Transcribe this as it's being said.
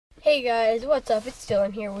Hey guys, what's up? It's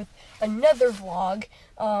Dylan here with another vlog.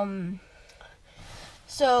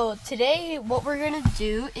 So today what we're gonna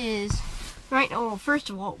do is, right now, well, first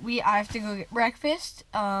of all, I have to go get breakfast,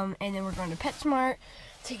 and then we're going to PetSmart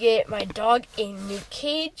to get my dog a new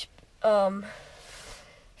cage, for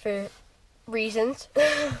reasons.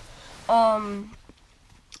 Once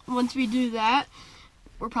we do that,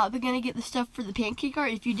 we're probably gonna get the stuff for the pancake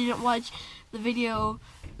art. If you didn't watch the video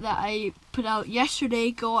that I put out yesterday,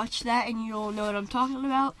 go watch that and you'll know what I'm talking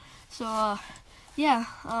about. So yeah,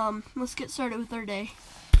 let's get started with our day.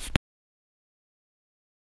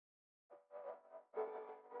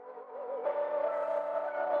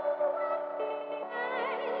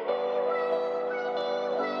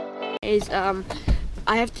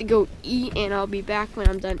 I have to go eat and I'll be back when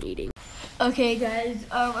I'm done eating. Okay guys,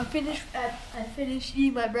 I finished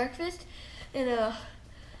eating my breakfast, and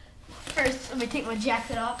first let me take my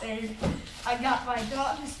jacket off, and I got my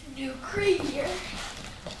dog's new crate here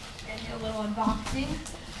and a little unboxing.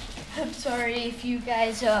 I'm sorry if you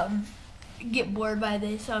guys get bored by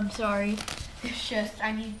this. I'm sorry. It's just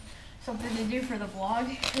I need something to do for the vlog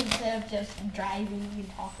instead of just driving and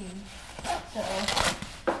talking. So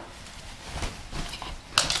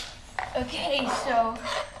okay, so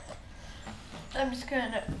I'm just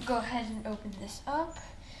gonna go ahead and open this up,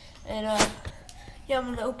 and yeah,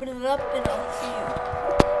 I'm gonna open it up and I'll see you.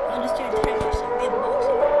 I'll just do a tiny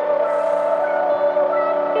unboxing.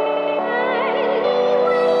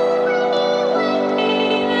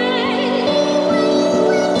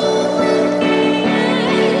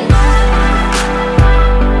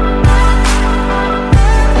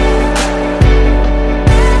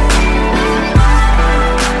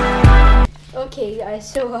 Okay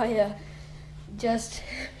guys, so I just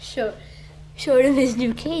showed him his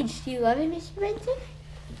new cage. Do you love it, Mr. Benson?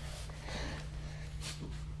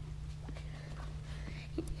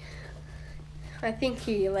 I think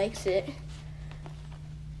he likes it.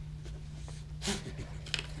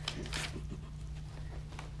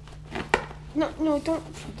 No, don't do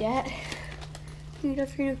that. You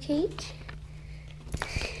love your new cage?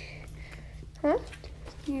 Huh?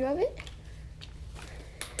 Do you love it?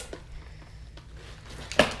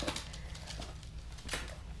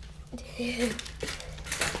 I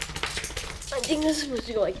think this is supposed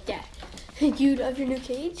to go like that. Do you love your new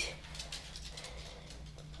cage?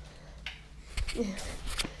 Yeah,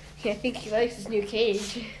 I think he likes his new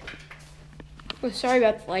cage. Oh, sorry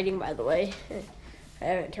about the lighting, by the way. I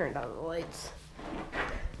haven't turned on the lights.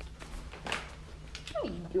 What are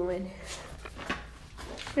you doing?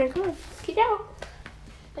 Come on, get out.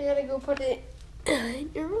 I gotta go put it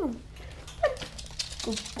in your room.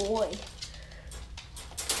 Good boy.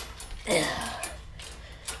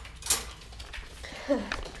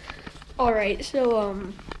 All right, so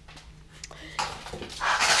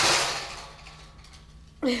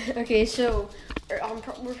okay, so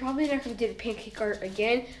we're probably not gonna do the pancake art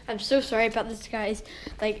again. I'm so sorry about this, guys.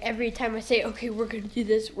 Like every time I say, okay, we're gonna do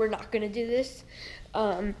this, we're not gonna do this,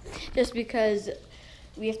 just because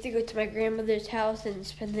we have to go to my grandmother's house and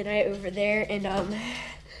spend the night over there, and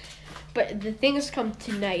but the things come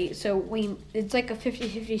tonight, so it's like a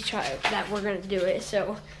 50-50 shot that we're gonna do it.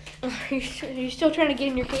 So, are you still trying to get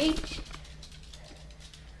in your cage?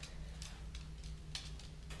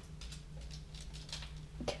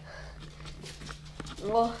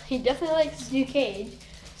 Well, he definitely likes his new cage.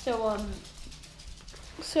 So,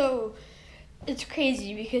 so it's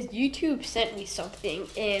crazy because YouTube sent me something,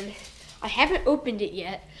 and I haven't opened it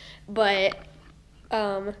yet, but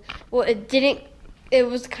well, it didn't. It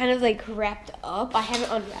was kind of like wrapped up. I haven't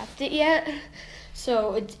unwrapped it yet,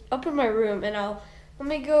 so it's up in my room, and let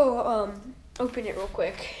me go open it real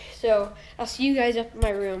quick. So I'll see you guys up in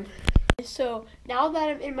my room. So now that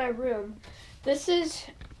I'm in my room, this is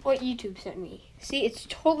what YouTube sent me. See, it's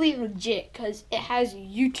totally legit because it has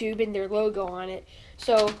YouTube and their logo on it.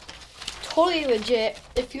 So totally legit.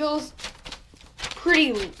 It feels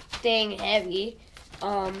pretty dang heavy.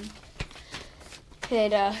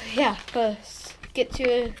 Yeah, let's get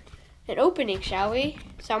to an opening, shall we?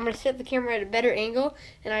 So I'm gonna set the camera at a better angle,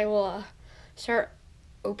 and I will start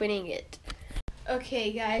opening it.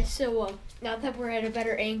 Okay, guys. So now that we're at a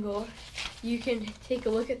better angle, you can take a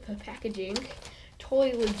look at the packaging.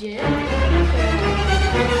 Totally legit. So,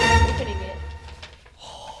 opening it.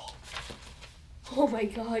 Oh my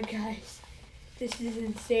God, guys, this is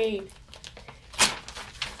insane.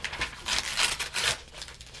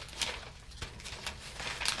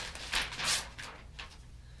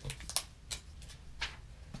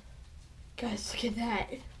 Guys, look at that.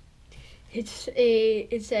 It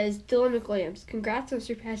says Dylan McWilliams, congrats on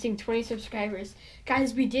surpassing 20 subscribers.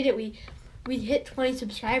 Guys, we did it. we hit 20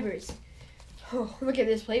 subscribers. Oh, look at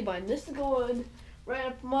this play button. This is going right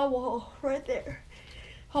up my wall, right there.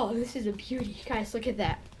 Oh, this is a beauty. Guys, look at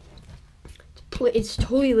that. It's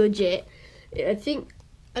totally legit. If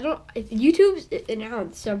YouTube's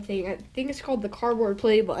announced something. I think it's called the cardboard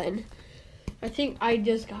play button. I think I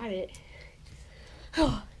just got it.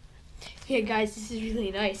 Oh, yeah, guys, this is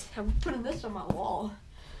really nice. I'm putting this on my wall.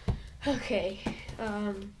 Okay,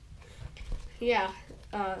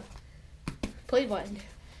 play button.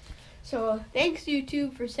 So thanks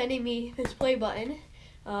YouTube for sending me this play button.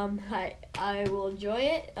 I will enjoy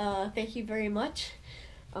it. Thank you very much.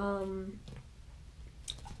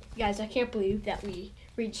 Guys, I can't believe that we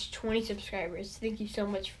reached 20 subscribers. Thank you so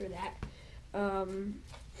much for that.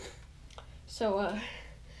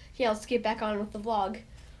 Yeah, let's get back on with the vlog.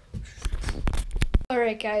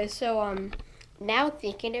 Alright guys, so now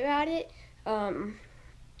thinking about it, I'm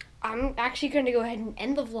actually going to go ahead and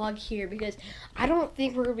end the vlog here because I don't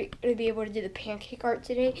think we're going to be able to do the pancake art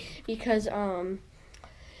today because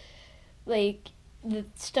like the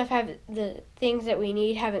things that we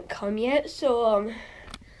need haven't come yet. So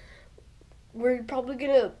we're probably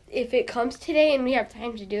gonna, if it comes today and we have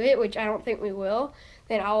time to do it, which I don't think we will,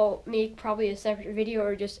 then I'll make probably a separate video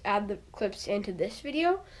or just add the clips into this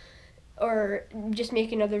video or just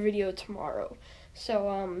make another video tomorrow. So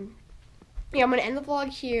yeah, I'm gonna end the vlog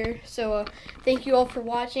here. So thank you all for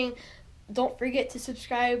watching. Don't forget to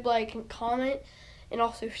subscribe, like, and comment, and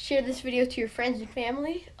also share this video to your friends and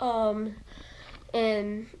family.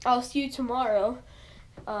 And I'll see you tomorrow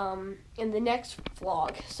in the next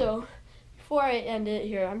vlog. So before I end it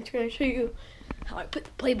here, I'm just going to show you how I put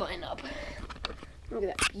the play button up. Look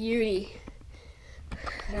at that beauty.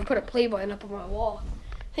 I put a play button up on my wall.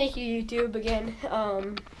 Thank you, YouTube, again.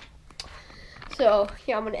 So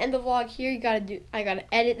yeah, I'm gonna end the vlog here. I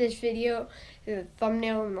gotta edit this video, the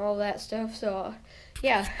thumbnail and all that stuff. So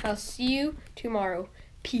yeah, I'll see you tomorrow.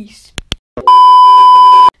 Peace.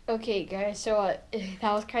 Okay, guys. So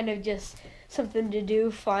that was kind of just something to do,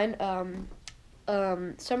 fun.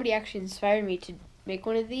 Somebody actually inspired me to make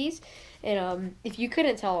one of these, and if you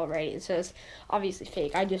couldn't tell already, it says obviously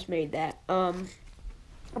fake. I just made that.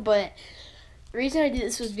 But the reason I did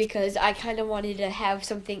this was because I kind of wanted to have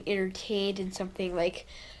something entertained and something like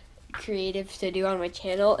creative to do on my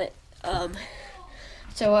channel.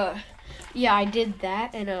 Yeah, I did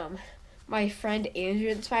that, and my friend Andrew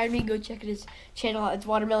inspired me. Go check his channel out. It's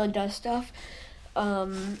Watermelon Does Stuff.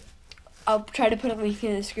 I'll try to put a link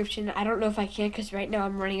in the description. I don't know if I can because right now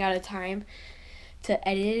I'm running out of time to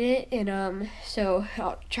edit it, and so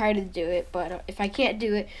I'll try to do it, but if I can't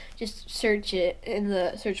do it, just search it in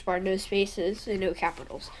the search bar, no spaces and no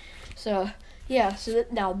capitals. So yeah, so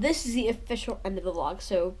now this is the official end of the vlog,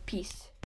 so peace.